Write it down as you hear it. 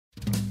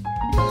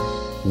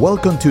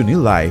Welcome to New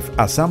Life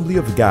Assembly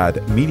of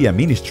God Media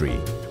Ministry.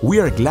 We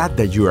are glad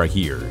that you are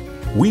here.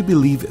 We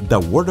believe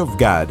the Word of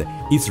God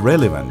is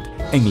relevant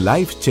and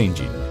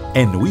life-changing,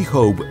 and we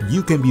hope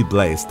you can be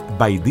blessed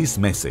by this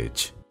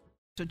message.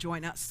 To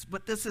join us.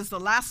 But this is the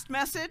last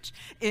message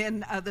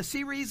in the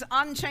series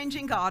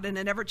Unchanging God in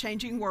an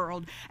Ever-Changing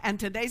World. And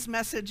today's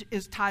message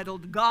is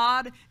titled,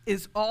 God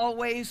is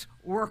Always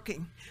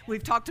Working.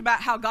 We've talked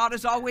about how God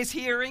is always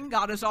hearing,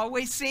 God is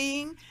always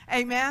seeing,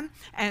 amen?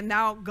 And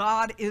now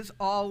God is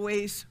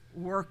always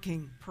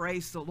working.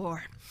 Praise the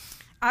Lord.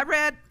 I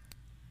read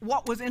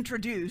what was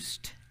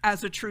introduced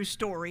as a true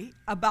story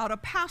about a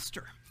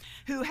pastor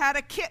who had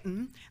a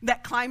kitten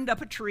that climbed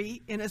up a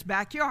tree in his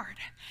backyard.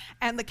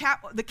 And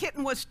the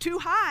kitten was too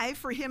high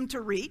for him to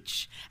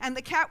reach, and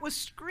the cat was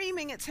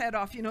screaming its head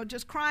off,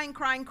 just crying,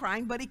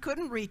 but he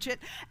couldn't reach it.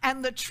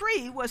 And the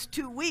tree was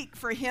too weak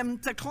for him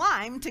to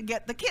climb to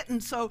get the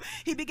kitten. So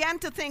he began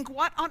to think,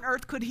 what on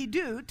earth could he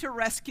do to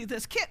rescue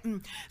this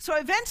kitten? So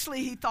eventually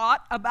he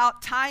thought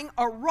about tying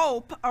a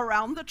rope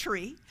around the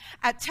tree,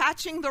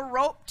 attaching the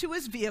rope to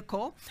his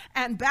vehicle,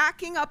 and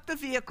backing up the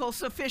vehicle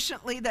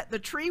sufficiently that the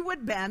tree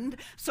would bend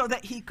so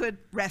that he could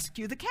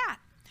rescue the cat.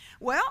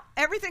 Well,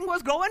 everything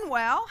was going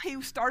well.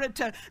 He started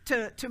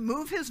to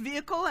move his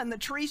vehicle and the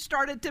tree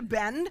started to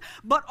bend,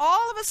 but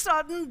all of a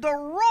sudden the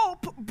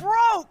rope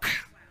broke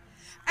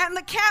and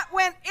the cat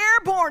went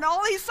airborne.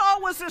 All he saw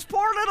was this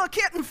poor little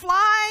kitten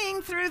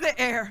flying through the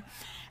air.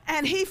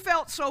 And he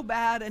felt so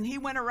bad, and he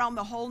went around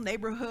the whole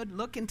neighborhood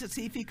looking to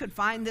see if he could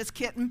find this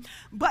kitten,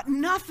 but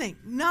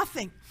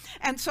nothing.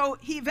 And so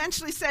he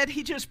eventually said,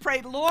 he just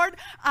prayed, Lord,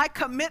 I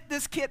commit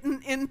this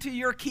kitten into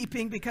your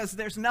keeping because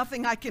there's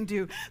nothing I can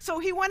do. So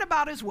he went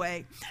about his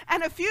way.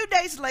 And a few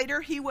days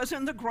later, he was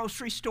in the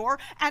grocery store,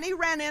 and he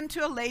ran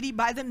into a lady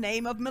by the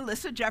name of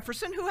Melissa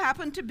Jefferson, who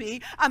happened to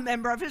be a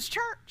member of his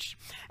church.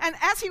 And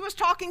as he was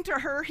talking to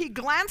her, he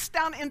glanced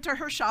down into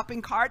her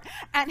shopping cart,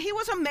 and he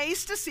was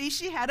amazed to see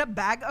she had a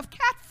bag of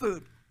cat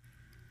food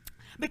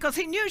because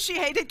he knew she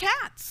hated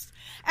cats.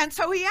 And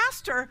so he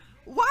asked her,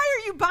 why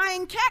are you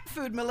buying cat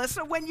food,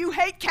 Melissa, when you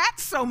hate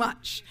cats so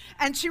much?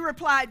 And she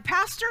replied,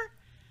 Pastor,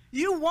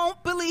 you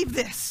won't believe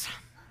this.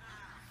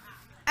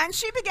 And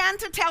she began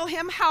to tell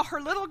him how her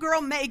little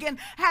girl Megan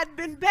had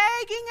been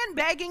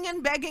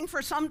begging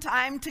for some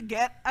time to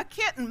get a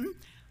kitten,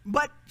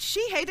 but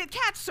she hated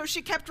cats, so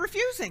she kept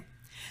refusing.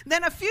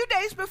 Then a few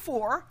days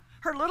before,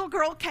 her little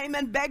girl came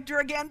and begged her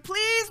again,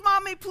 please,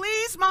 mommy,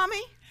 please,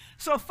 mommy.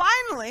 So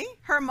finally,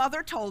 her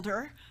mother told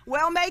her,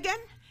 well, Megan,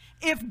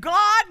 if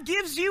God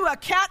gives you a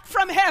cat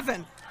from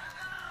heaven,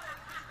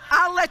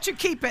 I'll let you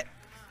keep it.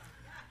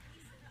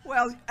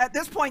 Well, at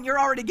this point, you're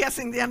already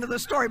guessing the end of the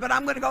story, but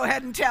I'm going to go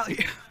ahead and tell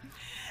you.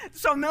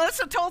 So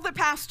Melissa told the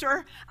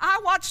pastor, I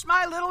watched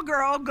my little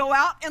girl go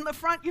out in the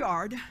front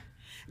yard,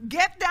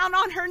 get down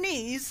on her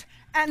knees,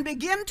 and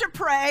begin to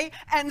pray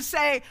and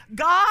say,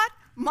 God,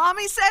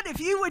 Mommy said if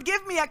you would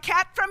give me a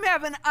cat from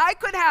heaven, I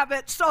could have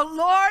it. So,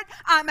 Lord,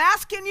 I'm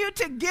asking you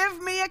to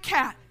give me a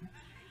cat.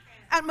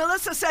 And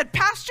Melissa said,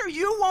 Pastor,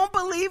 you won't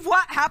believe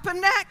what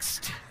happened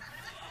next.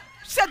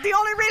 She said, the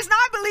only reason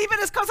I believe it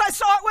is because I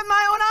saw it with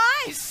my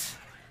own eyes.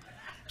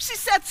 She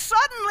said,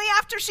 suddenly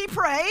after she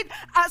prayed,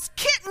 a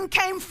kitten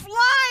came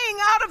flying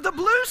out of the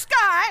blue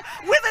sky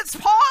with its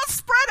paws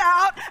spread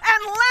out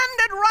and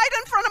landed right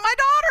in front of my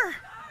daughter.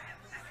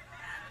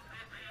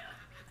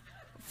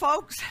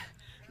 Folks,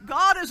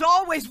 God is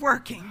always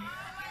working,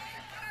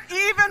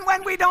 even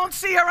when we don't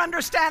see or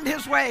understand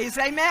his ways.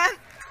 Amen?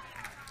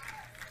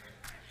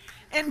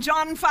 In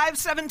John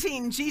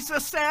 5:17,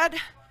 Jesus said,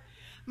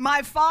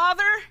 my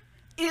Father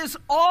is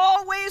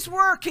always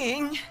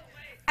working,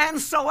 and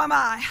so am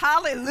I.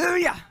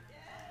 Hallelujah.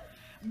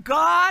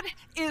 God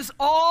is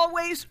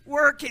always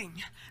working.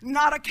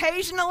 Not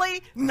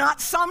occasionally,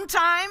 not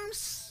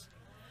sometimes,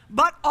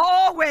 but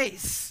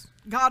always.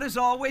 God is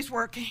always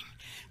working.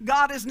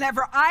 God is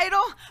never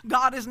idle.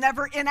 God is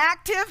never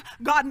inactive.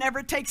 God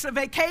never takes a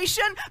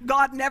vacation.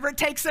 God never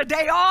takes a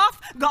day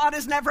off. God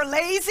is never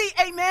lazy.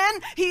 Amen.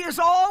 He is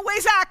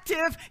always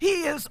active.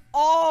 He is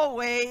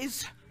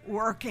always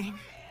working.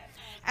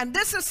 And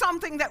this is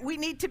something that we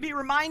need to be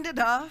reminded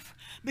of,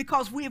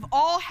 because we've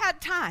all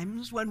had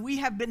times when we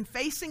have been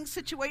facing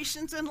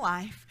situations in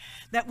life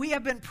that we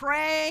have been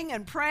praying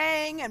and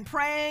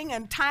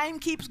time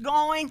keeps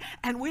going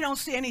and we don't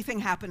see anything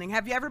happening.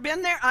 Have you ever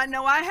been there? I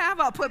know I have.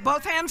 I'll put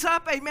both hands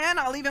up. Amen.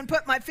 I'll even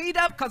put my feet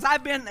up because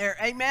I've been there.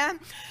 Amen.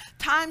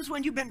 Times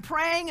when you've been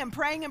praying,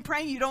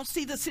 you don't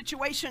see the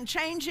situation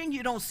changing.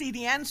 You don't see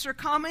the answer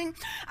coming.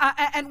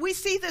 And we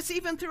see this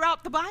even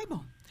throughout the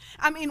Bible.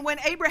 I mean, when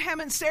Abraham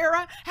and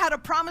Sarah had a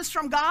promise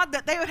from God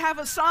that they would have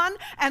a son,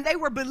 and they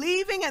were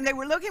believing and they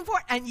were looking for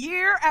it, and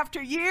year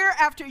after year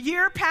after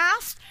year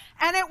passed,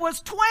 and it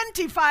was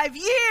 25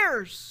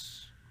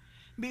 years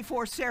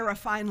before Sarah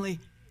finally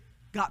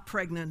got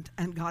pregnant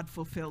and God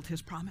fulfilled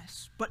his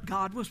promise. But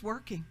God was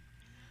working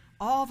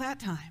all that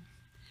time.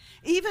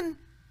 Even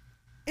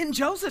in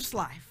Joseph's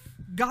life,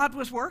 God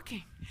was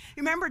working.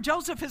 Remember,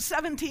 Joseph is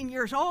 17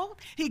 years old.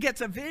 He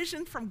gets a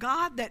vision from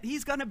God that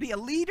he's going to be a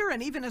leader,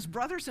 and even his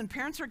brothers and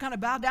parents are going to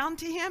bow down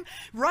to him.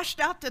 Rushed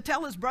out to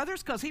tell his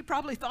brothers because he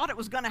probably thought it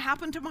was going to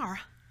happen tomorrow.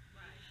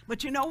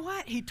 But you know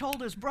what? He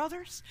told his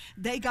brothers.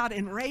 They got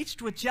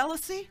enraged with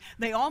jealousy.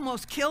 They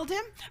almost killed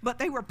him, but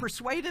they were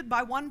persuaded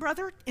by one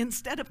brother,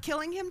 instead of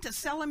killing him, to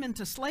sell him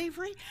into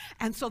slavery.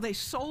 And so they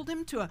sold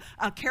him to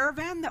a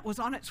caravan that was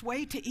on its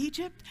way to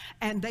Egypt,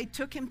 and they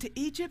took him to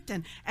Egypt,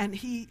 and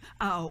he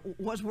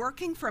was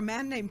working for a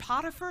man named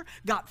Potiphar,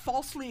 got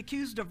falsely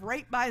accused of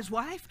rape by his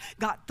wife,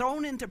 got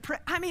thrown into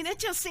prison. I mean, it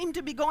just seemed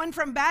to be going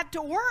from bad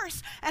to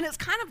worse. And it's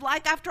kind of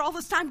like, after all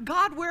this time,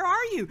 God, where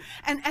are you?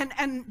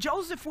 And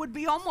Joseph would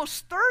be almost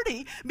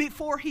 30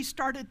 before he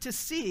started to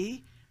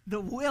see the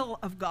will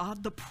of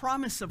God, the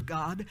promise of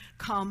God,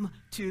 come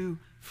to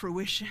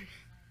fruition.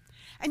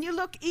 And you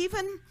look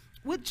even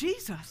with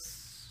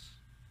Jesus.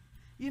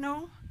 You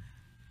know,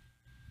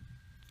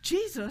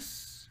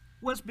 Jesus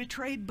was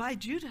betrayed by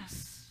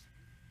Judas.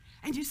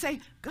 And you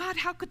say, God,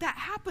 how could that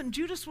happen?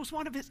 Judas was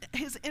one of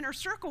his inner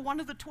circle, one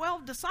of the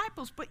 12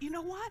 disciples. But you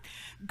know what?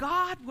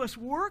 God was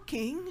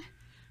working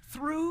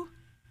through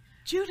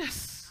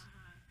Judas.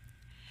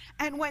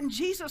 And when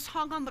Jesus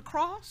hung on the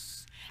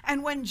cross,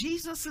 and when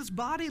Jesus'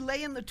 body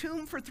lay in the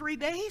tomb for 3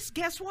 days,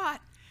 guess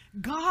what?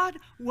 God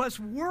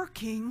was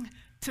working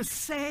to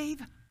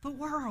save the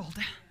world.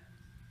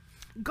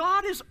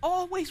 God is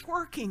always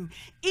working,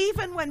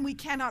 even when we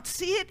cannot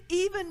see it,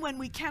 even when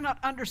we cannot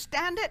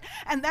understand it.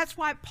 And that's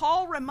why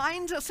Paul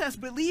reminds us as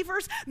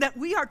believers that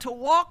we are to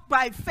walk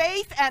by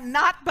faith and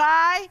not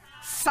by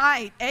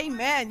sight.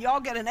 Amen. Y'all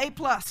get an A+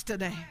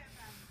 today.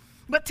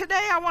 But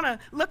today I want to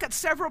look at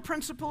several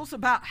principles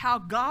about how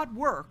God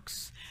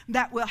works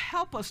that will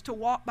help us to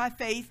walk by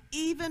faith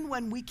even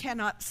when we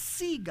cannot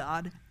see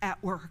God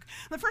at work.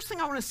 The first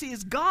thing I want to see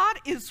is God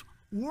is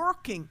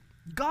working.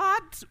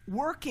 God's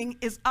working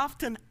is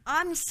often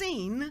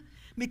unseen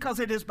because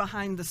it is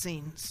behind the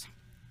scenes.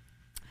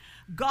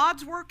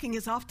 God's working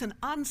is often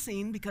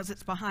unseen because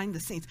it's behind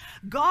the scenes.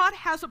 God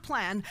has a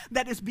plan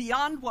that is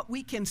beyond what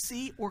we can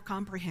see or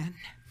comprehend.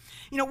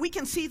 You know, we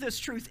can see this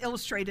truth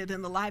illustrated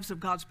in the lives of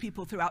God's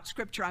people throughout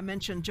Scripture. I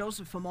mentioned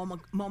Joseph a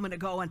moment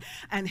ago,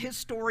 and his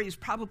story is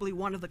probably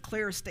one of the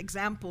clearest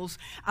examples.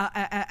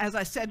 As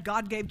I said,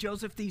 God gave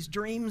Joseph these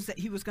dreams that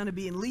he was going to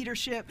be in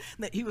leadership,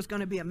 that he was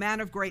going to be a man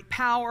of great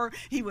power.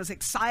 He was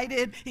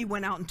excited. He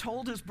went out and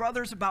told his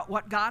brothers about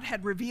what God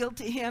had revealed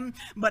to him,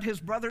 but his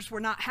brothers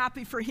were not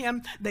happy for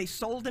him. They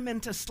sold him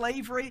into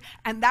slavery,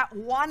 and that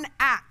one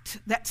act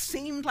that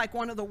seemed like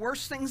one of the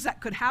worst things that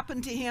could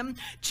happen to him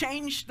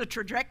changed the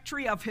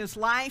trajectory of his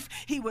life.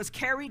 He was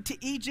carried to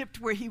Egypt,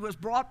 where he was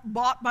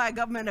bought by a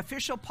government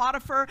official,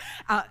 Potiphar,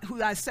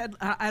 who as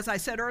I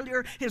said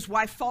earlier, his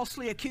wife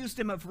falsely accused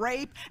him of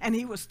rape, and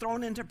he was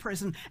thrown into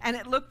prison. And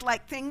it looked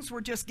like things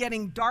were just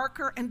getting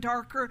darker and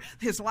darker.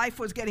 His life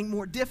was getting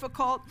more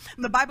difficult.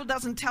 The Bible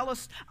doesn't tell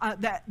us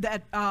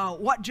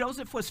what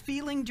Joseph was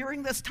feeling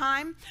during this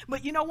time,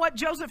 but you know what?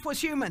 Joseph was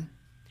human.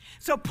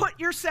 So put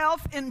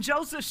yourself in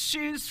Joseph's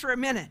shoes for a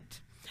minute.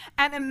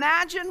 And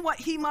imagine what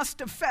he must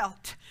have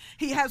felt.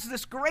 He has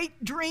this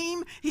great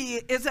dream. He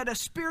is at a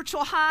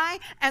spiritual high.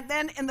 And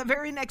then in the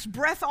very next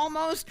breath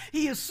almost,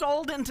 he is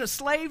sold into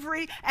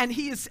slavery, and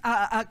he is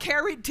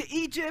carried to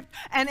Egypt.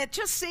 And it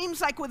just seems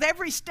like with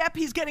every step,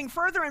 he's getting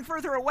further and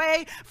further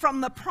away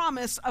from the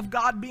promise of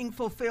God being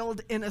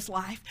fulfilled in his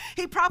life.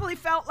 He probably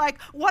felt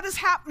like, what is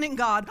happening,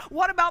 God?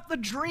 What about the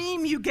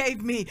dream you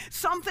gave me?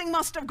 Something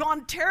must have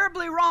gone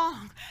terribly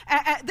wrong.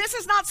 This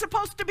is not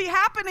supposed to be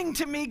happening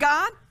to me,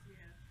 God.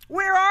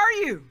 Where are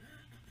you?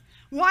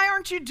 Why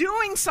aren't you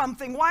doing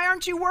something? Why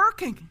aren't you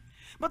working?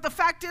 But the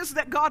fact is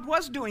that God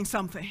was doing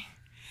something.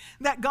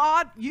 That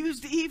God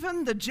used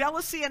even the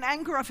jealousy and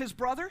anger of his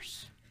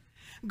brothers.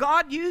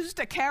 God used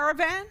a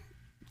caravan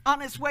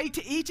on its way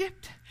to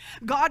Egypt.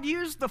 God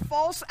used the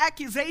false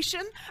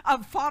accusation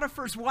of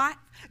Potiphar's wife.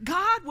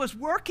 God was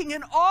working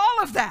in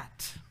all of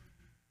that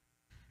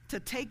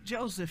to take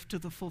Joseph to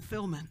the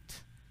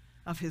fulfillment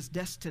of his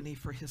destiny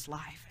for his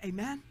life.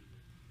 Amen?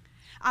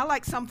 I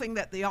like something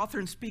that the author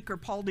and speaker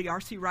Paul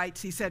D'Arcy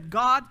writes. He said,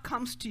 God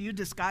comes to you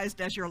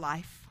disguised as your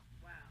life.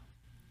 Wow.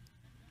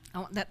 I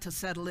want that to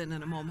settle in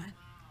a moment.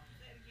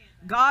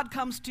 God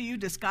comes to you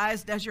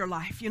disguised as your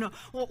life. You know,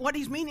 what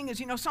he's meaning is,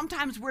 you know,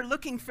 sometimes we're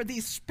looking for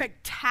these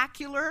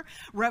spectacular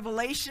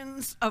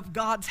revelations of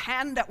God's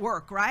hand at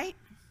work, right?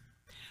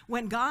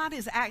 When God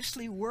is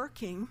actually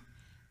working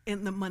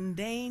in the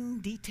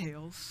mundane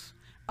details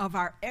of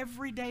our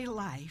everyday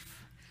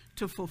life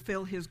to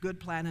fulfill his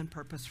good plan and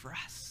purpose for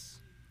us.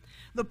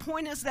 The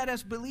point is that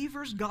as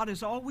believers, God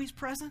is always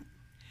present.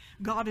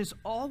 God is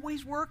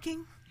always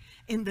working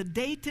in the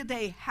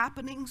day-to-day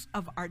happenings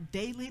of our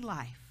daily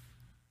life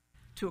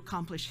to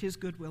accomplish his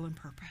good will and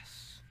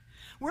purpose.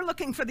 We're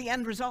looking for the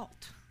end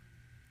result.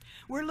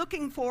 We're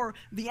looking for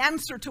the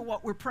answer to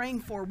what we're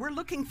praying for. We're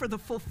looking for the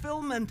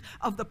fulfillment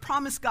of the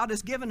promise God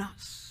has given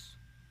us.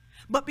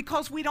 But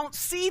because we don't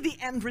see the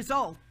end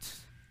result,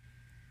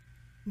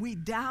 we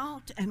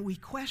doubt and we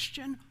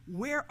question,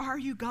 where are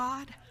you,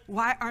 God?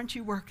 Why aren't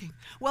you working?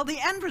 Well, the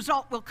end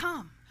result will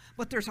come,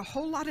 but there's a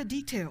whole lot of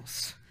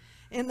details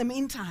in the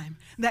meantime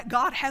that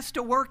God has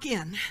to work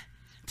in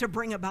to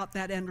bring about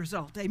that end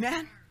result.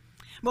 Amen?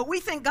 But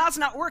we think God's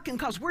not working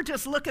because we're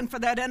just looking for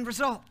that end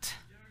result.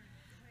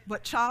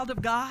 But child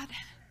of God,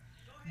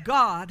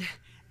 God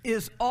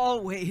is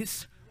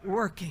always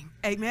working.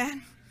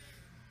 Amen?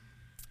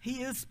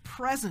 He is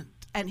present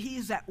and he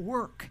is at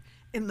work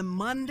in the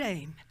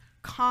mundane,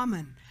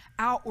 common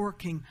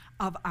outworking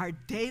of our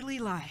daily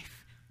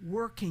life,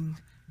 working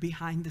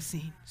behind the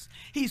scenes.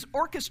 He's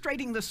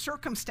orchestrating the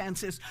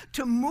circumstances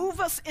to move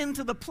us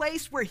into the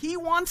place where he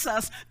wants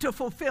us to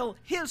fulfill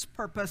his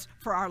purpose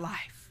for our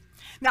life.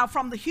 Now,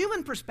 from the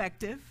human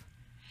perspective,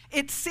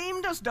 it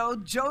seemed as though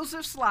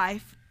Joseph's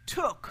life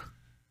took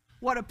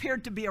what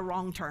appeared to be a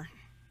wrong turn.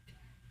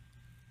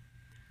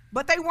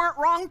 But they weren't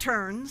wrong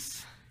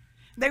turns,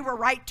 they were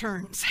right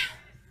turns.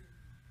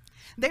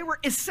 They were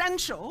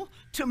essential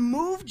to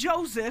move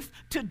Joseph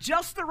to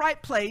just the right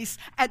place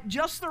at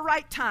just the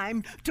right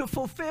time to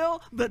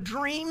fulfill the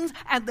dreams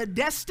and the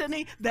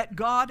destiny that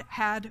God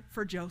had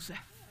for Joseph.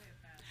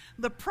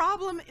 The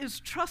problem is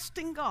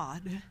trusting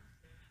God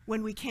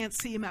when we can't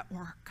see him at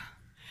work.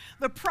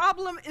 The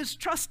problem is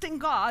trusting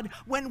God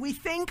when we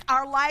think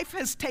our life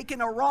has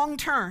taken a wrong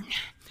turn.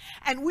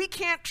 And we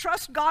can't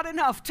trust God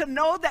enough to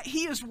know that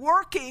he is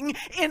working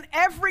in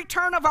every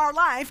turn of our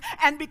life.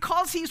 And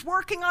because he's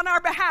working on our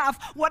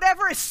behalf,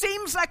 whatever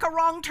seems like a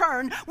wrong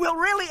turn will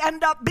really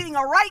end up being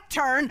a right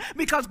turn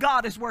because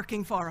God is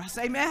working for us.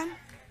 Amen?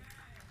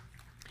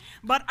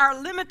 But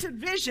our limited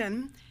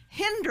vision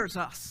hinders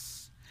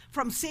us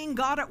from seeing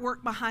God at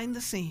work behind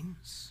the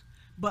scenes.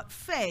 But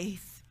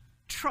faith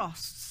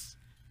trusts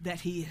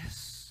that he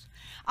is.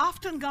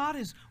 Often God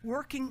is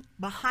working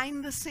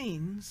behind the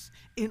scenes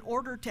in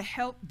order to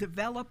help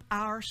develop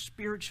our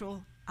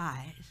spiritual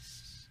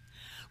eyes.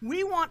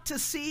 We want to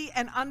see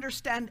and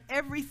understand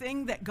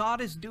everything that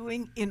God is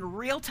doing in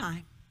real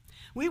time.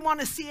 We want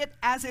to see it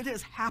as it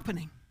is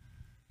happening.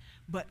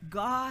 But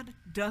God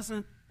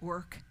doesn't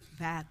work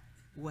that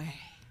way.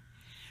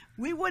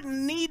 We wouldn't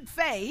need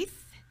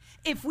faith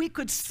if we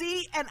could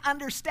see and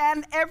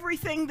understand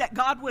everything that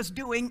God was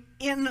doing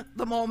in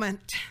the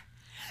moment.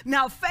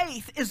 Now,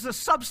 faith is the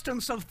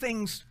substance of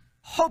things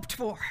hoped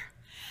for,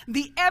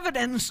 the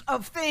evidence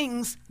of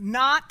things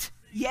not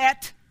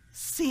yet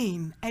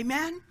seen.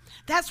 Amen?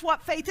 That's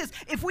what faith is.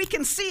 If we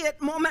can see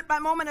it moment by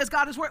moment as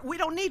God is working, we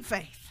don't need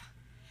faith.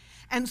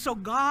 And so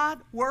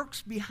God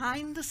works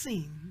behind the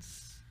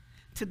scenes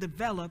to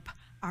develop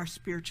our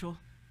spiritual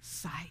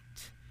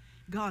sight.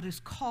 God is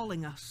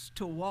calling us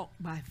to walk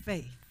by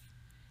faith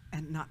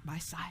and not by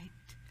sight.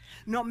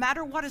 No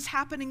matter what is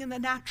happening in the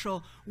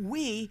natural,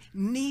 we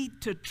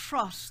need to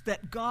trust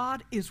that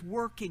God is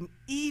working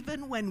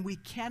even when we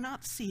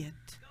cannot see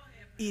it,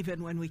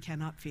 even when we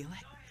cannot feel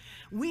it.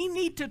 We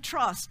need to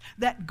trust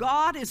that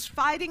God is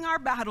fighting our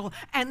battle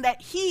and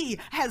that he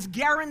has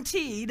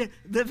guaranteed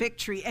the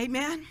victory.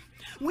 Amen?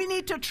 We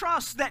need to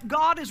trust that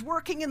God is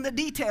working in the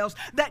details,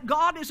 that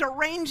God is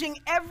arranging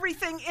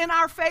everything in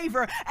our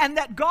favor, and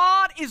that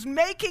God is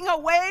making a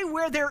way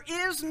where there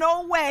is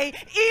no way,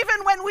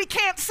 even when we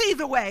can't see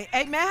the way.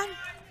 Amen?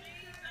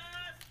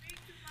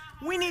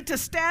 We need to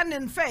stand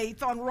in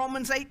faith on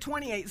Romans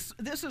 8:28.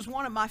 This is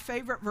one of my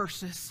favorite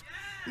verses.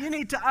 You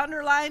need to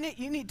underline it.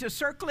 You need to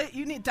circle it.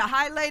 You need to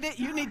highlight it.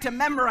 You need to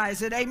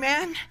memorize it.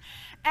 Amen?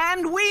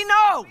 And we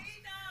know.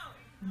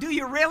 Do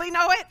you really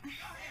know it?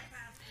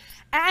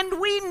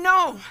 And we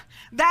know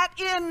that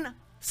in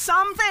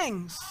some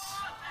things,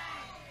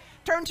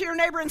 turn to your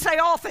neighbor and say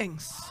all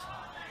things.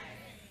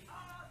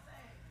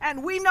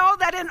 And we know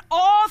that in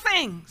all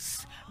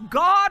things,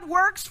 God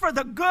works for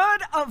the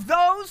good of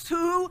those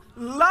who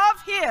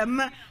love him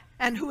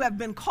and who have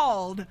been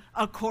called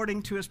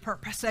according to his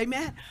purpose.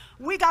 Amen.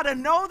 We got to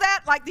know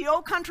that, like the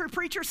old country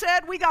preacher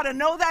said, we got to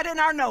know that in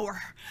our knower.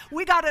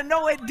 We got to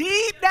know it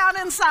deep down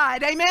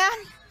inside. Amen.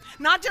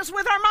 Not just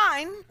with our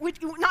mind, we're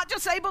not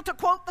just able to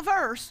quote the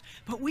verse,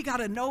 but we got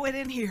to know it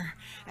in here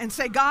and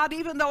say, God,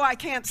 even though I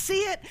can't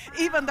see it,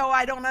 even though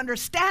I don't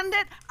understand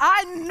it,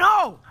 I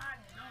know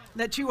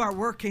that you are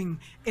working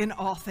in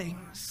all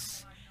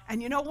things.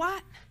 And you know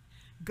what?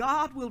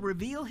 God will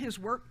reveal his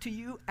work to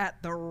you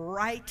at the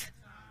right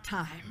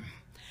time.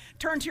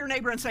 Turn to your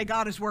neighbor and say,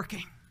 God is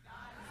working.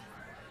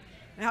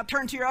 Now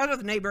turn to your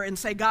other neighbor and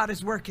say, God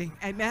is working.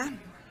 Amen.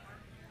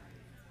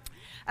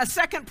 A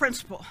second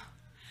principle.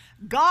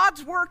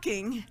 God's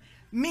working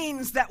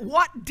means that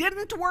what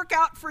didn't work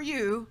out for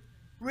you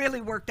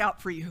really worked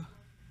out for you.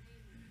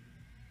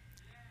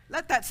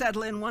 Let that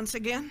settle in once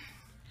again.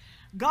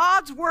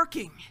 God's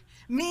working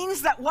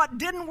means that what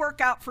didn't work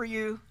out for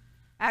you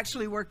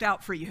actually worked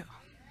out for you.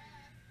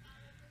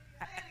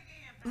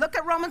 Look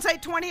at Romans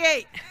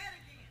 8:28.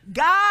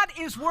 God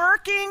is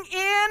working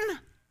in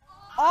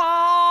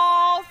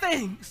all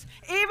things.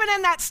 Even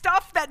in that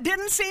stuff that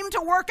didn't seem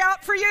to work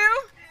out for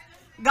you,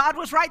 God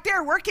was right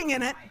there working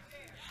in it.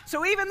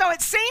 So even though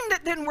it seemed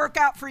it didn't work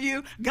out for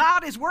you,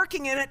 God is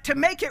working in it to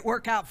make it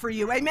work out for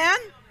you. Amen?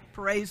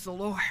 Praise the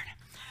Lord.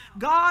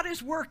 God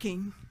is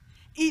working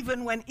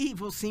even when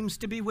evil seems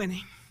to be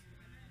winning.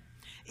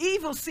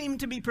 Evil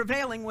seemed to be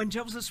prevailing when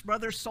Joseph's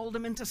brothers sold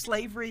him into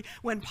slavery,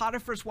 when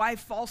Potiphar's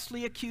wife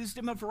falsely accused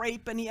him of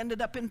rape and he ended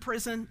up in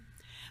prison.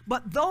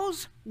 But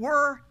those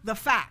were the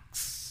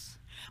facts.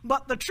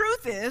 But the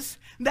truth is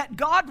that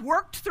God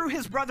worked through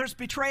his brother's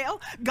betrayal.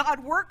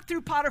 God worked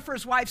through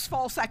Potiphar's wife's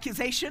false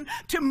accusation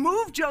to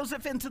move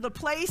Joseph into the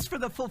place for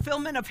the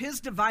fulfillment of his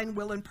divine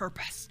will and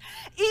purpose.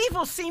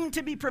 Evil seemed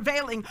to be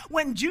prevailing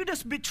when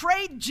Judas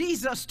betrayed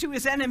Jesus to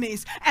his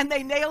enemies and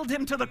they nailed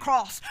him to the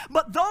cross.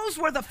 But those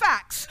were the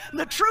facts.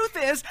 The truth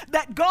is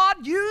that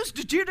God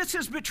used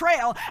Judas's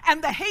betrayal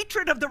and the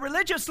hatred of the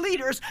religious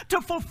leaders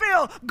to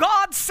fulfill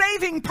God's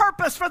saving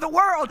purpose for the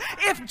world.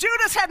 If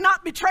Judas had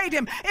not betrayed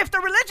him, if the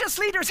religious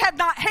leaders had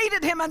not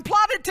hated him and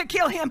plotted to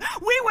kill him,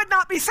 we would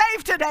not be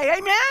saved today.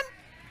 Amen?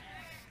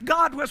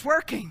 God was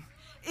working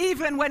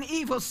even when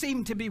evil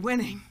seemed to be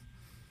winning.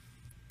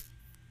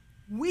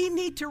 We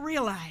need to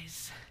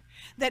realize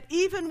that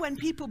even when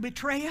people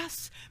betray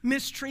us,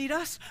 mistreat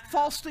us,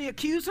 falsely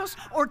accuse us,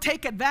 or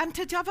take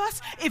advantage of us,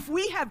 if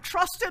we have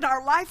trusted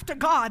our life to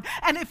God,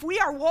 and if we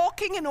are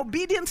walking in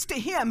obedience to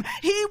Him,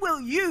 He will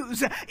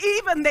use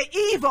even the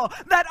evil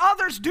that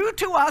others do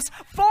to us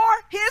for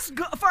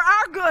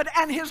our good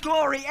and His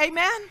glory.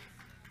 Amen?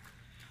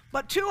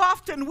 But too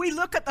often we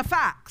look at the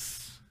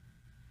facts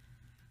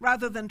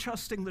rather than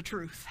trusting the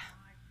truth.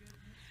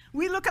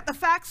 We look at the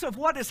facts of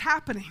what is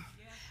happening.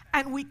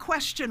 And we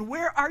question,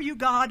 where are you,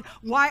 God?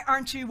 Why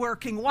aren't you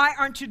working? Why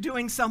aren't you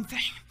doing something?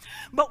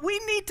 But we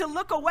need to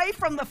look away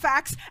from the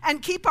facts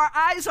and keep our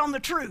eyes on the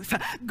truth.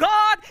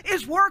 God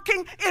is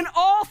working in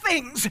all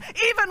things.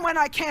 Even when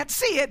I can't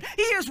see it,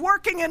 He is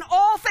working in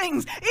all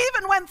things.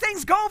 Even when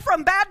things go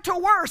from bad to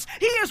worse,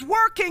 He is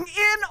working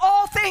in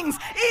all things.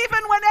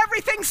 Even when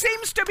everything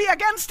seems to be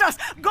against us,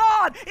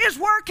 God is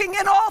working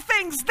in all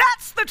things.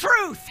 That's the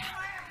truth.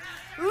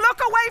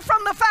 Look away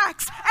from the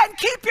facts and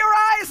keep your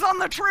eyes on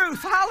the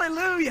truth.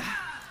 Hallelujah.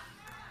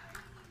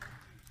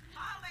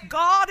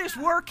 God is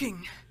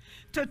working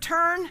to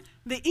turn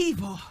the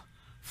evil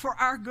for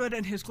our good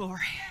and His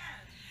glory.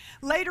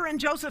 Later in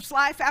Joseph's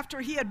life,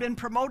 after he had been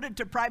promoted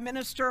to prime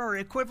minister or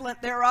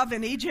equivalent thereof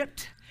in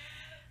Egypt,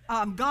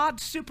 God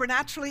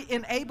supernaturally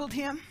enabled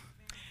him.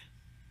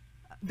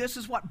 This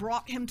is what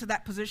brought him to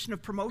that position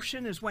of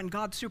promotion, is when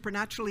God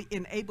supernaturally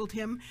enabled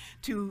him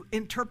to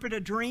interpret a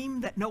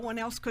dream that no one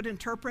else could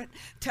interpret,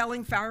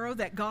 telling Pharaoh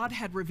that God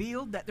had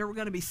revealed that there were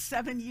going to be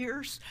 7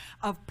 years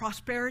of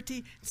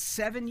prosperity,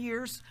 7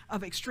 years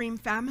of extreme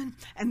famine.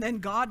 And then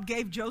God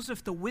gave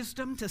Joseph the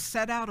wisdom to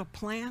set out a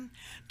plan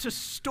to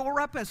store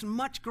up as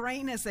much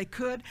grain as they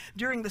could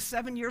during the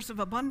 7 years of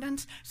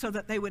abundance so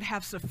that they would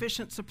have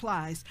sufficient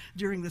supplies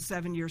during the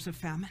 7 years of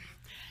famine.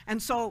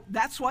 And so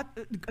that's what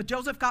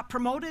Joseph got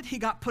promoted. He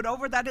got put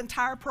over that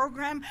entire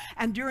program.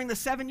 And during the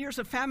 7 years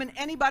of famine,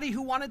 anybody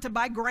who wanted to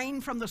buy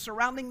grain from the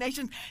surrounding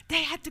nations,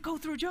 they had to go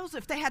through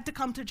Joseph. They had to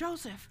come to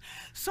Joseph.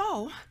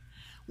 So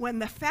when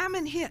the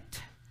famine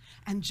hit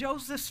and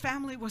Joseph's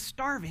family was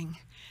starving,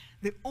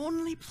 the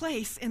only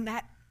place in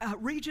that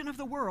region of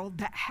the world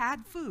that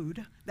had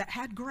food, that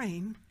had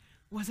grain,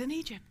 was in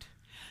Egypt.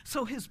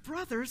 So his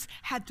brothers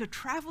had to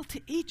travel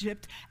to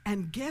Egypt,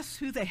 and guess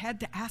who they had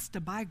to ask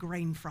to buy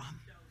grain from?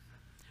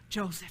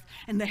 Joseph.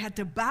 And they had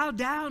to bow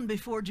down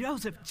before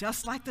Joseph,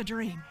 just like the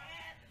dream.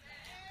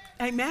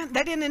 Amen.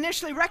 They didn't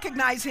initially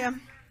recognize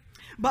him,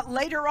 but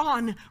later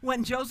on,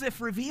 when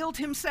Joseph revealed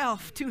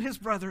himself to his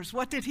brothers,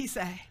 what did he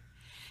say?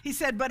 He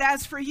said, "But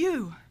as for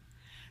you,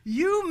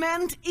 you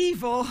meant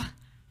evil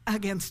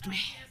against me.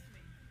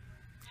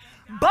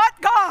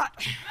 But God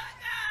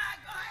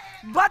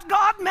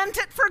meant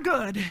it for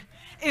good,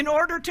 in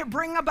order to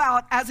bring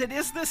about, as it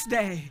is this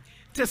day,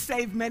 to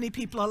save many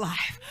people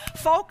alive."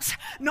 Folks,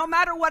 no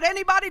matter what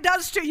anybody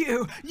does to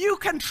you, you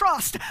can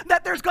trust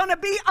that there's going to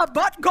be a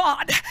but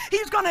God.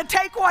 He's going to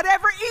take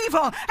whatever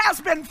evil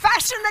has been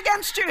fashioned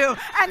against you,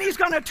 and He's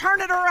going to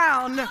turn it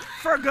around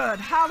for good.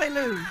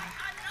 Hallelujah.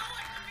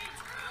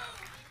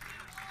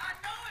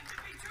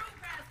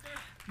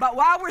 But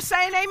while we're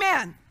saying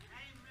amen,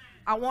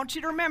 I want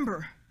you to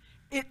remember,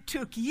 it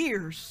took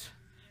years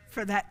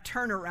for that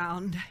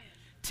turnaround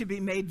to be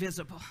made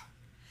visible.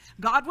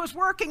 God was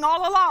working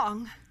all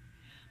along,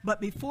 but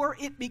before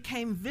it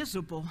became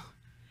visible,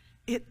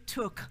 it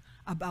took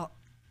about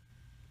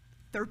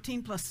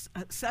 13 plus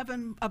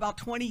 7, about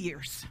 20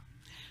 years.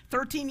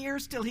 13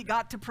 years till he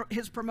got to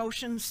his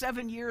promotion,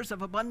 7 years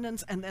of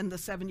abundance, and then the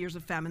 7 years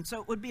of famine.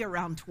 So it would be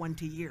around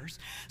 20 years.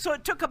 So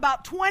it took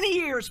about 20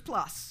 years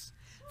plus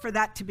for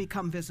that to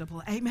become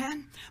visible.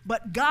 Amen?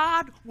 But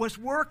God was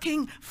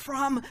working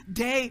from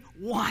day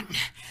one.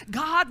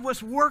 God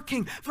was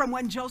working from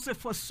when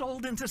Joseph was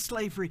sold into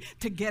slavery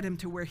to get him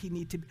to where he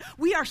needed to be.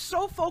 We are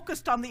so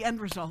focused on the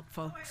end result,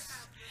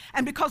 folks.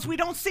 And because we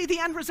don't see the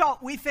end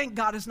result, we think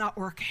God is not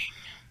working.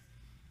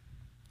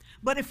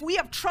 But if we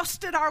have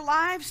trusted our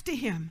lives to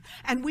Him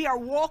and we are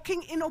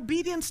walking in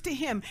obedience to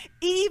Him,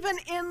 even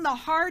in the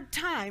hard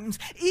times,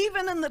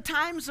 even in the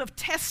times of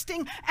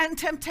testing and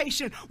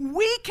temptation,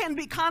 we can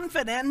be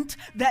confident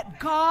that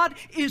God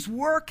is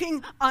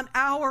working on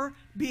our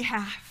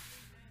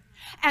behalf.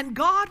 And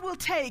God will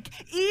take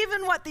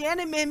even what the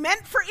enemy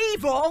meant for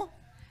evil,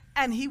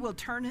 and He will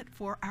turn it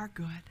for our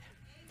good.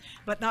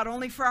 But not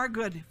only for our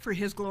good, for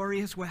His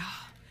glory as well.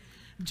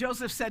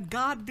 Joseph said,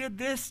 God did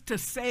this to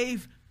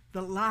save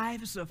the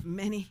lives of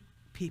many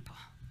people.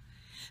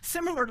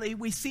 Similarly,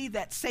 we see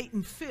that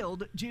Satan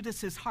filled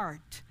Judas's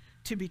heart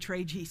to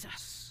betray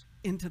Jesus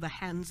into the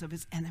hands of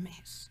his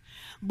enemies.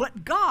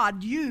 But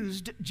God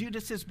used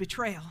Judas's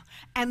betrayal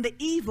and the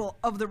evil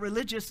of the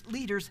religious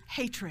leaders'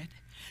 hatred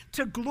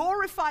to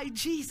glorify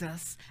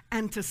Jesus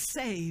and to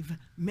save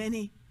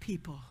many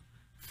people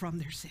from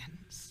their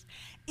sins.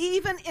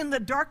 Even in the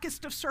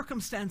darkest of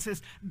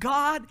circumstances,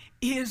 God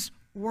is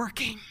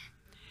working.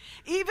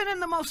 Even in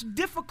the most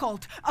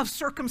difficult of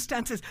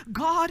circumstances,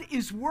 God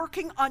is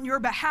working on your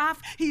behalf.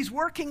 He's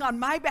working on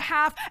my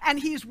behalf, and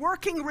He's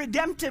working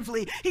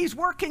redemptively. He's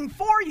working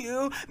for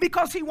you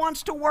because He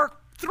wants to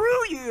work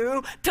through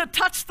you to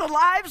touch the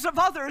lives of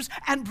others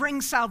and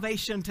bring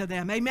salvation to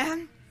them.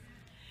 Amen?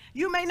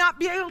 You may not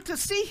be able to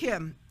see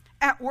Him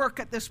at work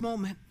at this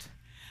moment,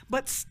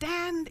 but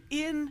stand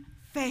in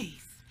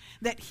faith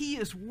that He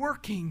is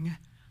working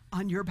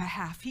on your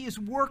behalf. He is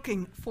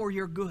working for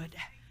your good.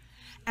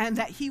 And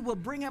that He will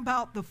bring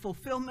about the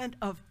fulfillment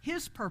of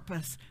His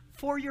purpose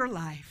for your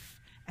life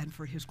and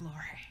for His glory.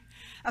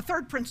 A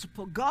third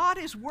principle, God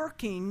is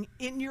working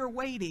in your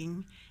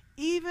waiting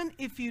even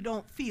if you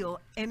don't feel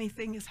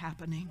anything is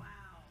happening. Wow.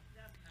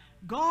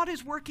 God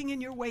is working in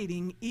your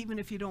waiting even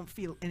if you don't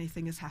feel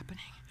anything is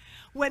happening.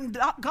 When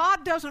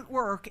God doesn't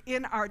work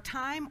in our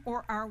time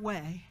or our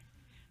way,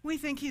 we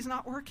think He's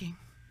not working.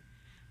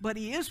 But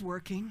He is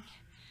working.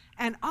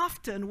 And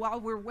often, while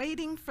we're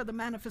waiting for the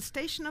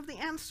manifestation of the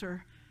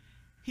answer,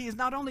 He is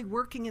not only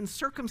working in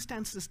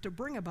circumstances to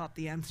bring about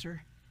the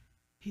answer,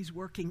 He's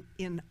working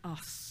in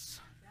us,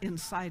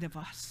 inside of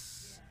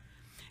us.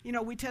 You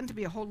know, we tend to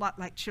be a whole lot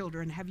like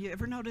children. Have you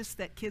ever noticed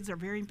that kids are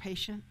very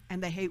impatient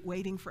and they hate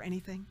waiting for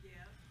anything? Yeah.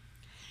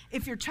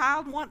 If your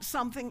child wants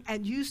something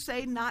and you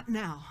say not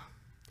now,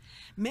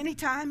 many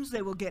times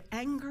they will get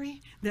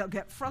angry, they'll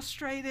get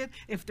frustrated.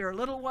 If they're a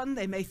little one,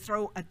 they may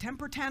throw a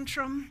temper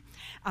tantrum.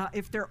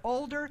 If they're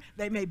older,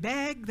 they may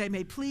beg, they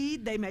may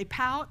plead, they may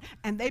pout,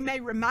 and they may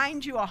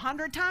remind you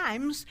 100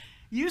 times,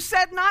 you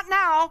said not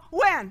now,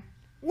 when?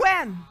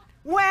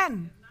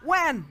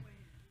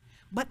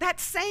 But that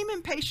same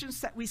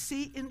impatience that we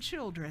see in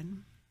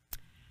children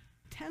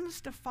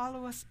tends to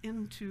follow us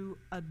into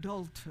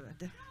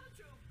adulthood.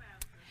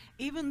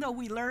 Even though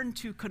we learn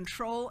to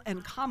control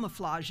and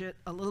camouflage it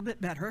a little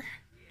bit better,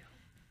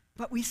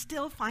 but we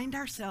still find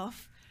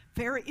ourselves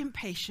very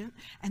impatient,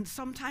 and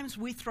sometimes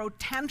we throw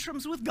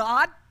tantrums with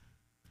God.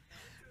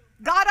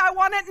 God, I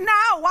want it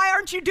now. Why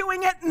aren't you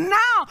doing it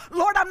now?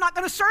 Lord, I'm not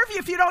going to serve you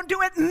if you don't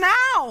do it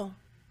now.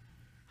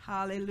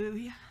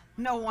 Hallelujah.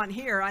 No one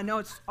here. I know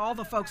it's all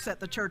the folks at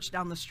the church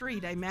down the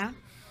street. Amen.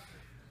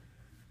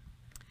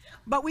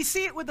 But we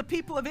see it with the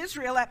people of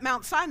Israel at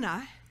Mount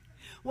Sinai.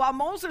 While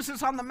Moses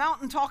is on the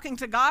mountain talking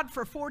to God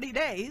for 40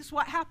 days,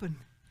 what happened?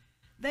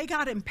 They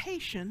got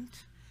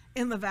impatient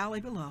in the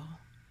valley below,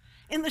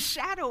 in the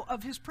shadow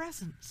of His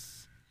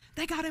presence.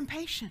 They got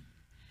impatient.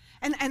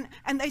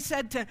 And they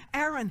said to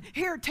Aaron,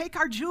 here, take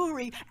our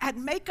jewelry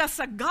and make us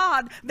a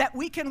God that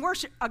we can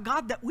worship, a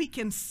God that we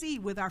can see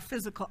with our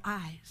physical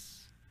eyes.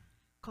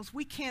 Because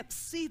we can't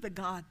see the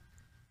God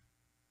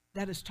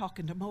that is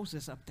talking to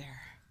Moses up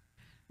there.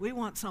 We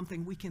want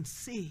something we can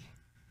see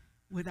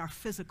with our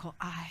physical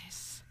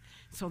eyes.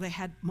 So they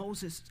had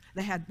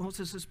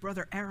Moses'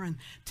 brother Aaron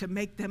to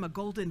make them a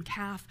golden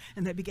calf,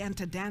 and they began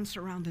to dance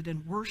around it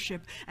and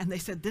worship. And they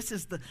said, this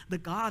is the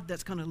God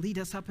that's going to lead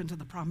us up into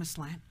the promised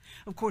land.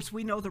 Of course,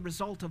 we know the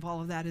result of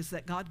all of that is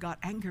that God got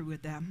angry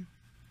with them,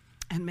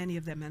 and many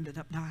of them ended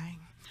up dying.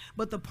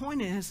 But the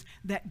point is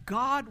that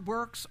God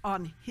works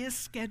on His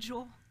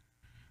schedule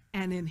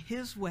and in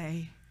His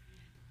way,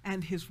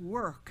 and His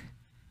work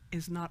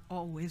is not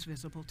always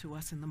visible to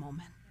us in the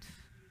moment.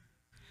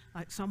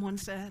 Like someone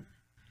said,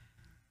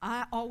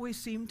 I always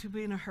seem to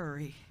be in a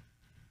hurry,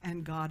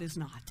 and God is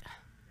not.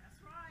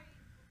 That's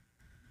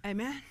right.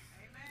 Amen? Amen.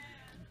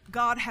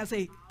 God has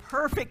a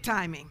perfect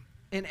timing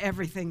in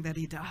everything that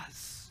He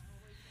does.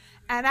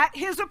 And at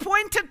His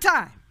appointed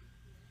time,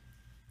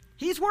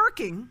 He's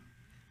working,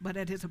 but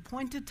at His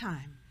appointed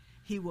time,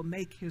 He will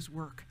make His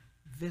work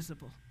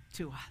visible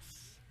to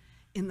us.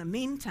 In the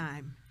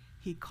meantime,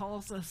 He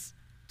calls us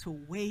to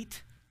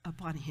wait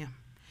upon Him.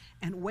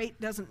 And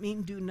wait doesn't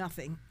mean do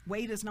nothing.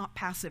 Wait is not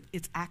passive,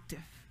 it's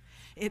active.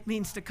 It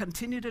means to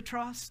continue to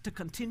trust, to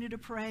continue to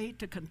pray,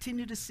 to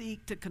continue to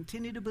seek, to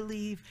continue to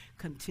believe,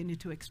 continue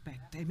to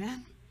expect.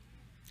 Amen?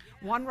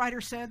 One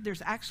writer said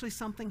there's actually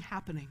something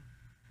happening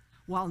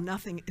while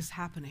nothing is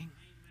happening,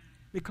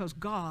 because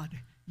God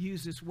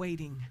uses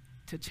waiting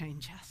to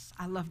change us.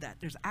 I love that.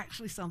 There's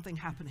actually something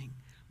happening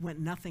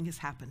when nothing is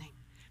happening,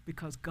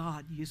 because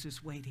God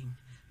uses waiting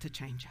to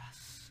change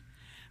us.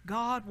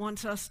 God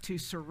wants us to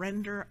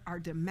surrender our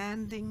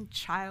demanding,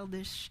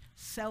 childish,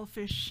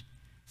 selfish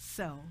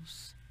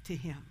selves to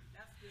him.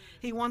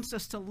 He wants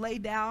us to lay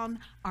down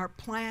our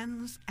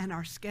plans and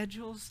our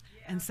schedules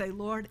and say,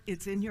 Lord,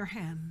 it's in your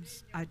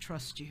hands. I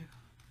trust you.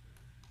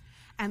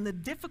 And the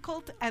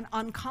difficult and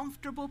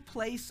uncomfortable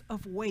place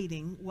of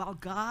waiting while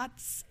God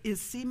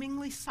is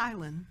seemingly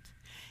silent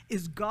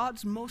is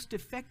God's most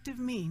effective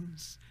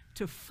means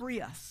to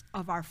free us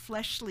of our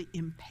fleshly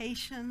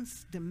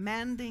impatience,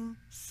 demanding,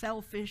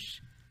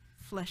 selfish,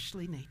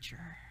 fleshly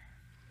nature.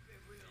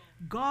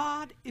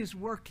 God is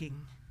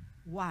working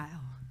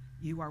while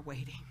you are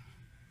waiting.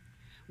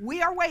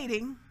 We are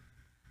waiting,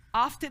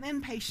 often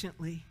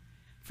impatiently,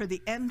 for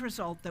the end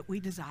result that we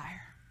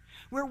desire.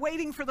 We're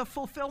waiting for the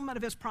fulfillment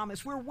of his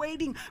promise. We're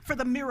waiting for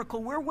the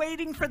miracle. We're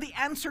waiting for the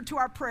answer to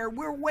our prayer.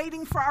 We're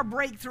waiting for our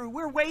breakthrough.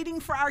 We're waiting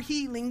for our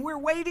healing. We're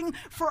waiting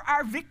for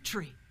our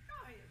victory.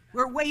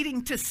 We're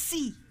waiting to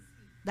see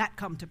that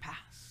come to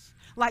pass.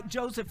 Like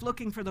Joseph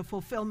looking for the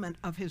fulfillment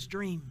of his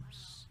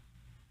dreams.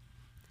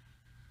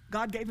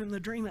 God gave him the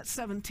dream at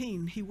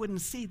 17. He wouldn't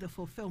see the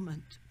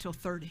fulfillment till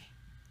 30.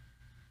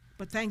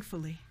 But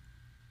thankfully,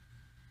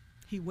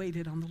 he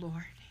waited on the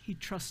Lord. He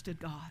trusted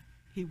God.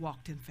 He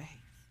walked in faith.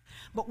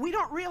 But we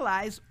don't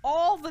realize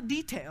all the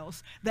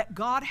details that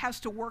God has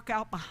to work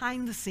out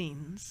behind the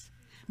scenes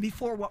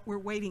before what we're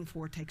waiting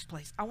for takes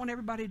place. I want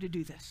everybody to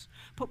do this.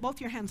 Put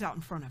both your hands out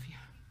in front of you.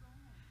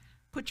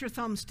 Put your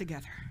thumbs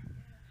together.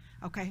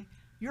 Okay?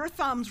 Your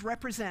thumbs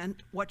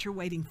represent what you're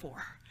waiting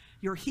for.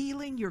 Your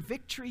healing, your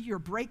victory, your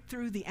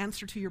breakthrough, the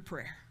answer to your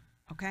prayer.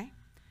 Okay?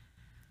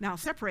 Now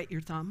separate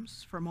your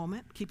thumbs for a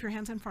moment. Keep your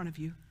hands in front of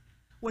you.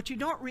 What you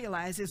don't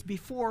realize is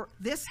before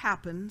this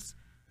happens,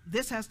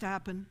 this has to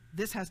happen,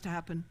 this has to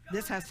happen,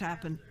 this has to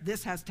happen,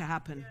 this has to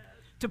happen,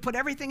 to put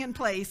everything in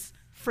place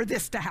for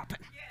this to happen.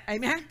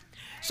 Amen?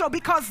 So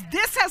because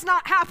this has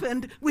not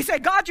happened, we say,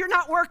 God, you're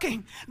not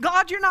working.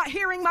 God, you're not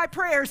hearing my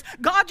prayers.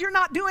 God, you're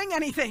not doing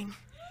anything.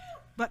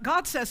 But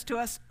God says to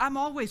us, I'm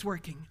always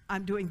working.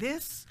 I'm doing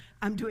this,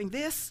 I'm doing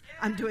this,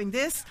 I'm doing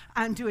this,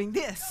 I'm doing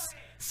this,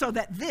 so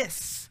that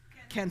this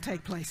can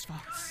take place,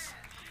 folks.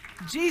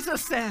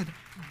 Jesus said,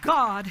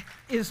 God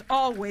is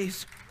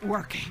always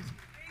working.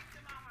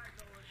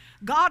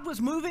 God was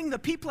moving the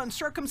people and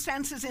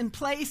circumstances in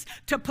place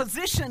to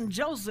position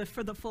Joseph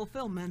for the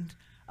fulfillment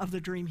of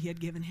the dream he had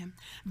given him.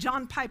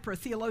 John Piper, a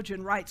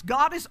theologian, writes,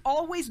 God is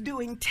always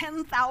doing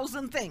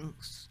 10,000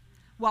 things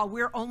while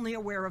we're only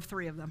aware of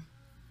 3 of them.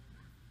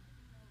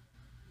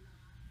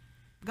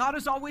 God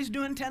is always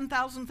doing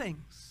 10,000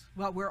 things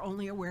while we're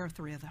only aware of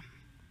 3 of them.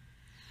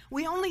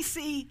 We only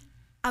see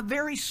a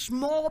very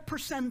small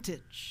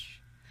percentage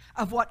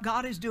of what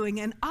God is doing,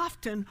 and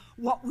often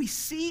what we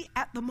see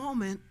at the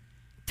moment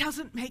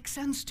doesn't make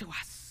sense to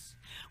us.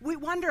 We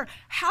wonder,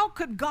 how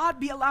could God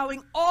be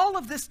allowing all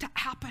of this to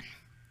happen?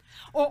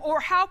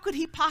 Or how could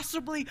he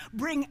possibly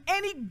bring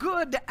any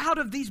good out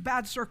of these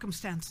bad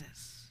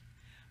circumstances?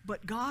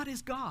 But God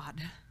is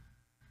God,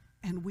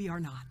 and we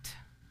are not.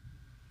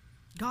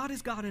 God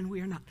is God, and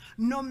we are not.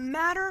 No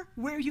matter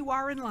where you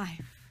are in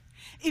life,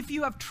 if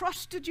you have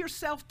trusted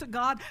yourself to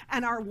God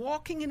and are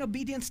walking in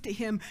obedience to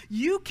him,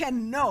 you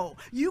can know,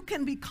 you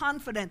can be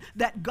confident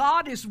that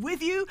God is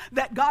with you,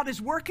 that God is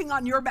working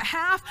on your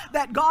behalf,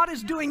 that God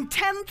is doing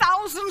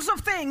 10,000s of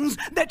things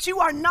that you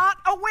are not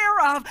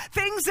aware of,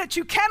 things that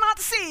you cannot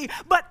see,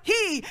 but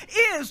he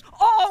is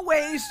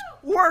always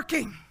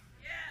working.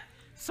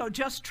 So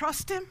just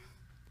trust him,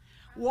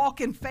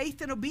 walk in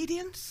faith and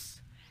obedience,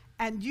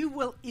 and you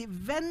will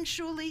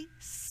eventually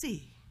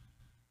see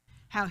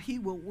how he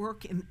will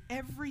work in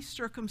every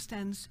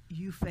circumstance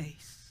you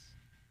face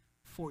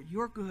for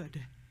your good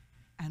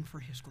and for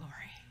his glory.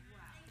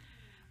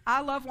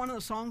 I love one of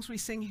the songs we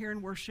sing here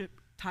in worship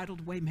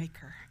titled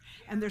Waymaker.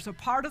 And there's a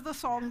part of the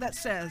song that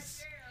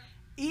says,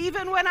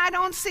 even when I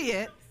don't see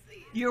it,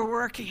 you're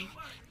working.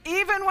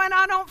 Even when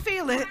I don't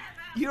feel it,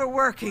 you're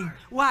working.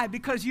 Why?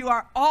 Because you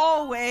are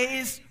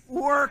always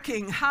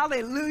working.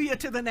 Hallelujah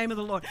to the name of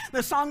the Lord.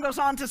 The song goes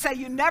on to say,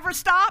 you never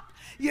stop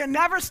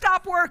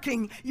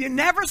working. You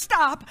never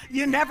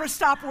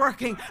stop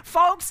working.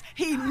 Folks,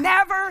 he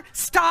never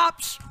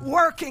stops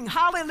working.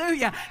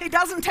 Hallelujah. He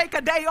doesn't take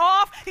a day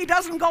off. He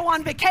doesn't go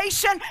on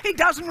vacation. He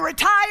doesn't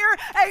retire.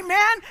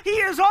 Amen. He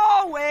is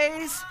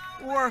always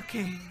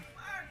working.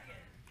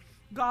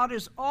 God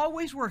is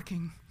always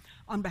working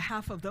on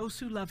behalf of those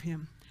who love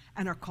him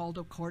and are called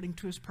according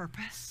to his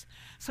purpose.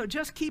 So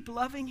just keep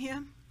loving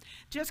him.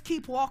 Just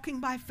keep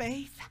walking by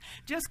faith.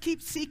 Just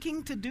keep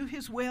seeking to do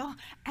his will,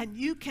 and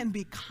you can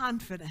be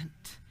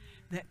confident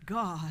that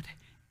God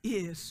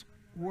is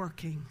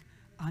working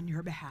on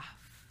your behalf.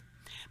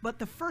 But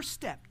the first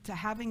step to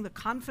having the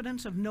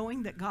confidence of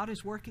knowing that God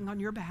is working on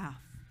your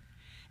behalf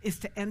is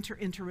to enter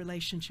into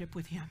relationship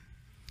with him.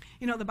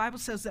 You know, the Bible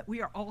says that we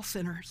are all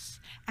sinners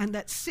and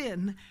that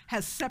sin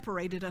has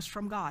separated us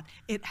from God.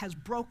 It has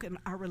broken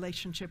our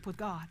relationship with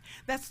God.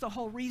 That's the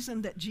whole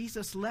reason that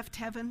Jesus left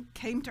heaven,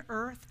 came to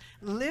earth,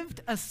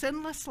 lived a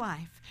sinless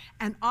life,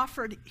 and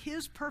offered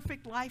his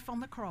perfect life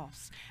on the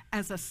cross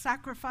as a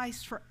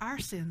sacrifice for our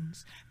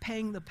sins,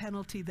 paying the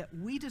penalty that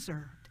we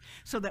deserved.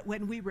 So that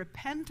when we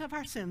repent of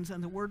our sins,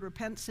 and the word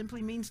repent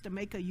simply means to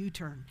make a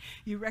U-turn.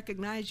 You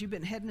recognize you've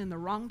been heading in the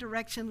wrong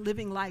direction,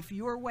 living life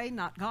your way,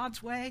 not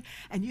God's way,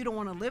 and you don't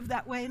want to live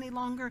that way any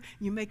longer.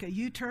 You make a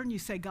U-turn. You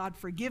say, God,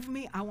 forgive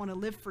me. I want to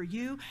live for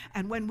you.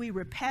 And when we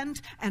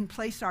repent and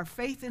place our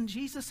faith in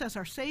Jesus as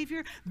our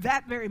Savior,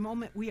 that very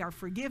moment we are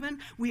forgiven.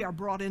 We are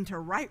brought into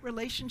right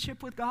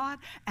relationship with God,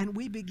 and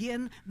we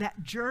begin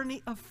that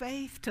journey of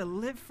faith to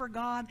live for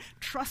God,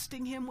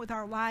 trusting him with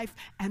our life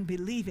and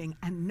believing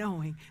and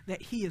knowing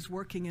that he is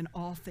working in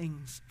all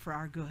things for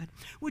our good.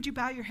 Would you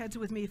bow your heads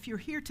with me if you're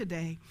here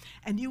today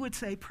and you would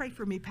say, pray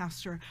for me,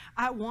 Pastor.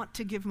 I want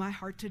to give my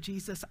heart to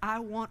Jesus. I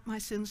want my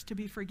sins to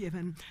be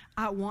forgiven.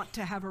 I want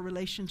to have a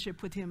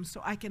relationship with him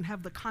so I can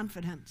have the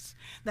confidence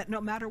that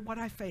no matter what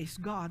I face,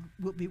 God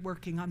will be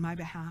working on my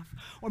behalf.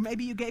 Or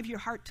maybe you gave your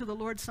heart to the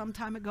Lord some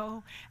time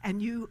ago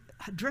and you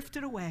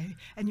drifted away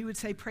and you would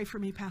say, pray for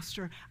me,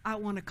 Pastor. I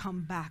want to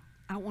come back.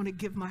 I want to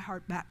give my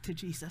heart back to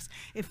Jesus.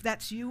 If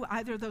that's you,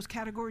 either of those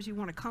categories, you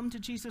want to come to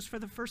Jesus for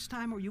the first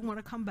time or you want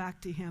to come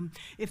back to him.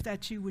 If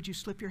that's you, would you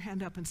slip your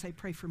hand up and say,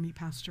 pray for me,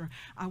 Pastor.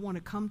 I want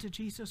to come to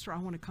Jesus, or I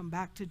want to come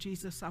back to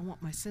Jesus. I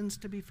want my sins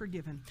to be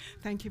forgiven.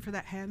 Thank you for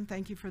that hand.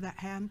 Thank you for that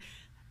hand.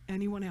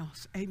 Anyone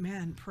else?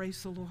 Amen.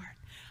 Praise the Lord.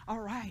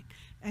 All right.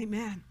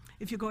 Amen.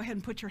 If you go ahead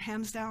and put your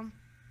hands down,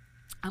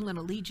 I'm going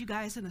to lead you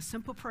guys in a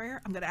simple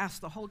prayer. I'm going to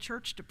ask the whole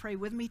church to pray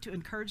with me to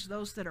encourage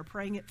those that are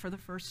praying it for the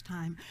first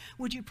time.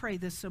 Would you pray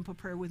this simple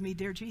prayer with me?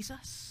 Dear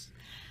Jesus,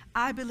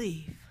 I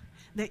believe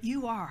that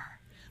you are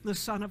the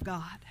Son of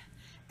God,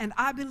 and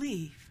I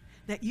believe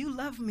that you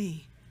love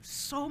me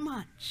so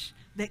much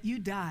that you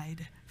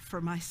died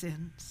for my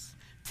sins.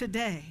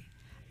 Today,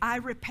 I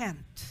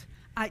repent.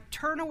 I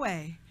turn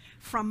away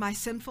from my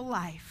sinful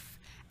life,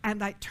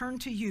 and I turn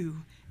to you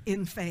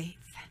in faith.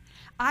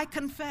 I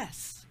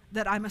confess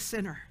that I'm a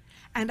sinner,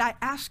 and I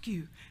ask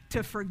you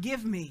to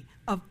forgive me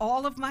of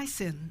all of my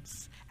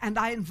sins, and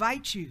I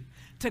invite you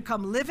to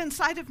come live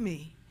inside of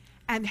me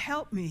and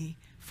help me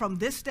from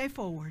this day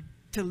forward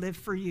to live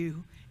for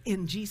you.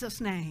 In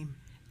Jesus' name,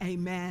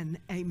 amen,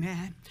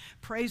 amen.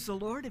 Praise the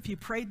Lord. If you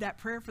prayed that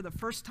prayer for the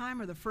first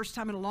time or the first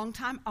time in a long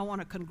time, I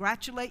want to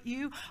congratulate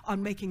you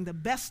on making the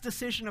best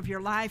decision of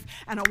your life,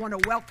 and I want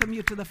to welcome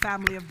you to the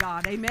family of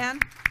God. Amen.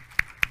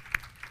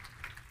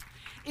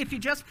 If you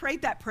just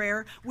prayed that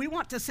prayer, we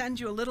want to send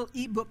you a little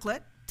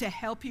e-booklet to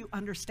help you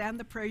understand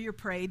the prayer you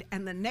prayed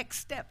and the next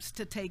steps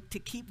to take to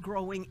keep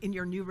growing in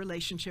your new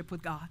relationship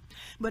with God.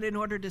 But in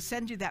order to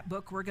send you that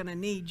book, we're going to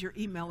need your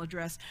email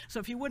address. So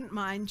if you wouldn't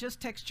mind,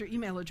 just text your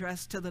email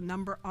address to the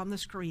number on the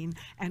screen,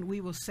 and we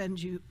will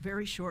send you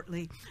very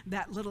shortly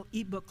that little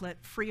e-booklet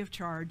free of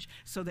charge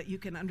so that you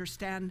can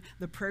understand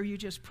the prayer you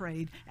just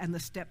prayed and the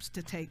steps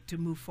to take to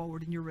move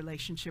forward in your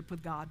relationship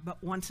with God.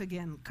 But once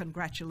again,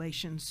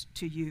 congratulations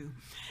to you.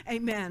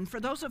 Amen. For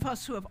those of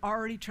us who have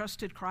already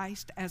trusted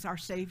Christ as our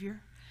Savior,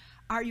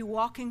 are you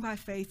walking by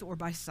faith or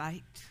by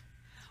sight?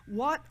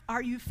 What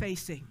are you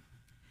facing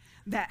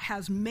that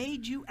has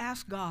made you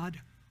ask God,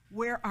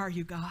 where are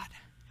you, God?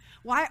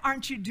 Why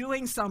aren't you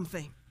doing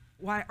something?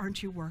 Why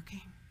aren't you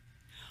working?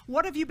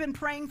 What have you been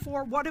praying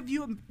for? What have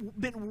you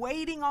been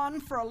waiting on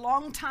for a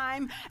long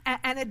time?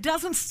 And it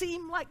doesn't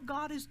seem like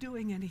God is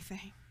doing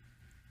anything.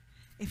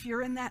 If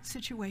you're in that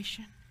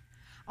situation,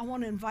 I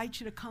want to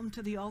invite you to come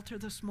to the altar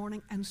this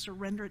morning and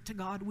surrender it to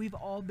God. We've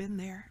all been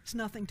there. It's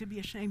nothing to be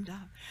ashamed of.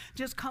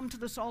 Just come to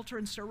this altar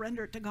and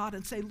surrender it to God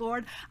and say,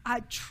 Lord, I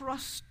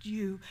trust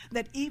you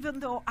that even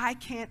though I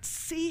can't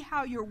see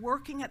how you're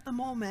working at the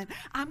moment,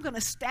 I'm going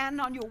to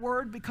stand on your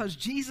word because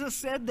Jesus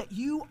said that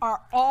you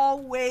are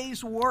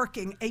always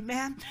working.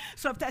 Amen?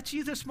 So if that's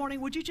you this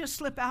morning, would you just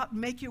slip out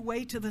and make your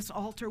way to this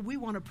altar? We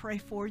want to pray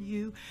for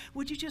you.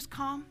 Would you just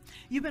come?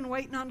 You've been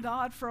waiting on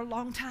God for a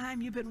long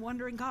time. You've been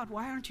wondering, God,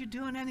 why aren't you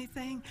doing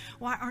anything?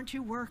 Why aren't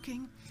you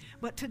working?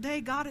 But today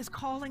God is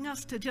calling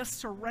us to just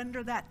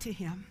surrender that to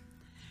him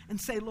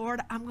and say, Lord,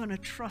 I'm going to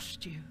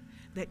trust you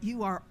that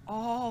you are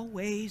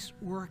always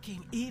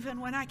working, even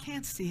when I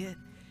can't see it,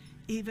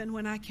 even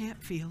when I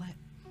can't feel it.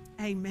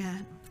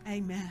 Amen.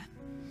 Amen.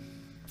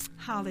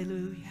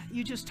 Hallelujah.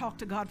 You just talk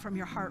to God from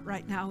your heart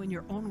right now in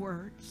your own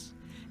words.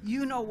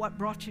 You know what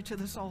brought you to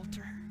this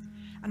altar.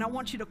 And I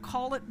want you to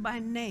call it by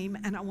name,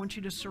 and I want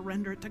you to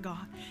surrender it to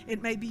God.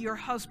 It may be your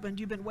husband.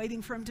 You've been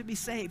waiting for him to be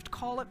saved.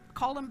 Call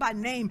him by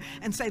name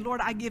and say,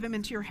 Lord, I give him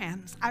into your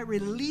hands. I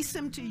release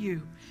him to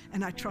you,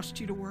 and I trust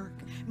you to work.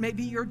 It may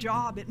be your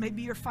job. It may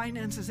be your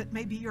finances. It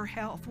may be your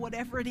health.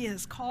 Whatever it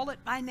is, call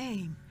it by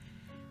name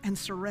and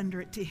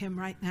surrender it to him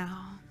right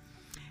now.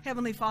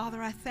 Heavenly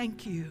Father, I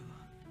thank you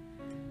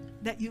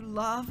that you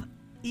love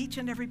each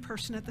and every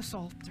person at this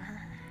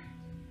altar.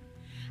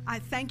 I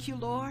thank you,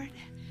 Lord,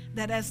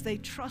 that as they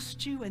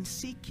trust you and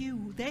seek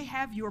you, they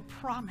have your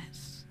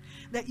promise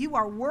that you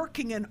are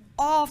working in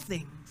all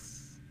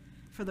things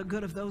for the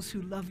good of those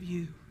who love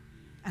you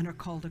and are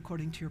called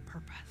according to your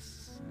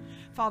purpose.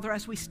 Father,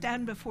 as we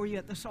stand before you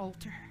at this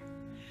altar,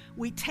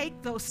 we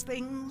take those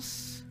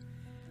things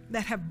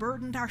that have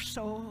burdened our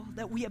soul,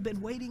 that we have been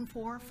waiting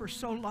for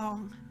so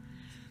long,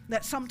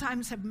 that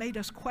sometimes have made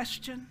us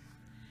question,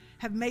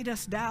 have made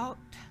us doubt,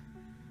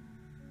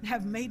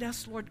 have made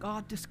us, Lord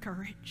God,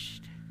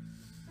 discouraged.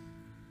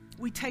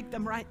 We take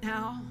them right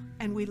now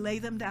and we lay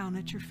them down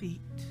at your feet.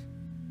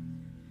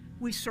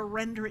 We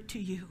surrender it to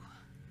you.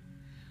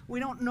 We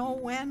don't know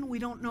when, we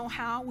don't know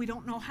how, we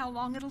don't know how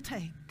long it'll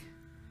take,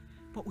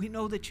 but we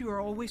know that you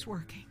are always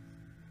working.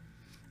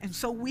 And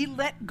so we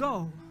let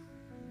go,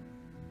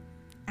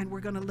 and we're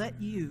going to let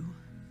you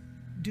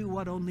do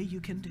what only you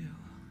can do.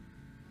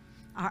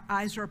 Our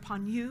eyes are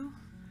upon you.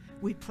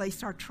 We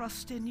place our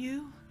trust in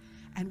you,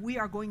 and we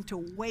are going to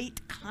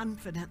wait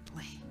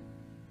confidently,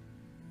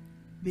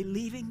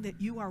 believing that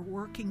you are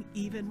working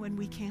even when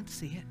we can't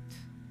see it.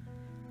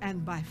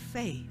 And by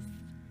faith,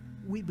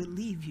 we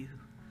believe you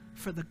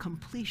for the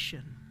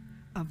completion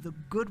of the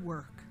good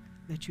work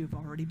that you have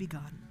already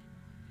begun.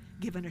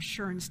 Give an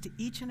assurance to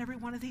each and every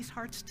one of these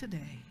hearts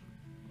today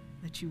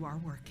that you are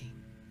working.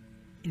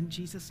 In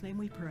Jesus' name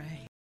we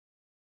pray.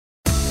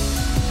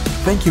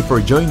 Thank you for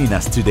joining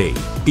us today.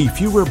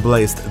 If you were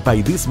blessed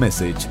by this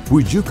message,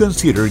 would you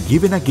consider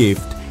giving a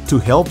gift to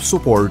help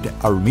support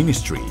our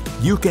ministry?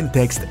 You can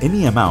text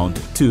any amount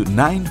to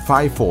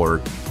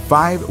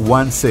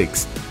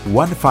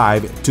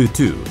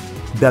 954-516-1522.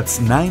 That's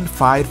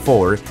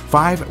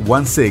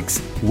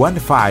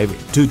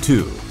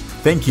 954-516-1522.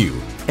 Thank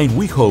you, and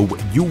we hope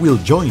you will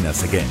join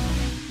us again.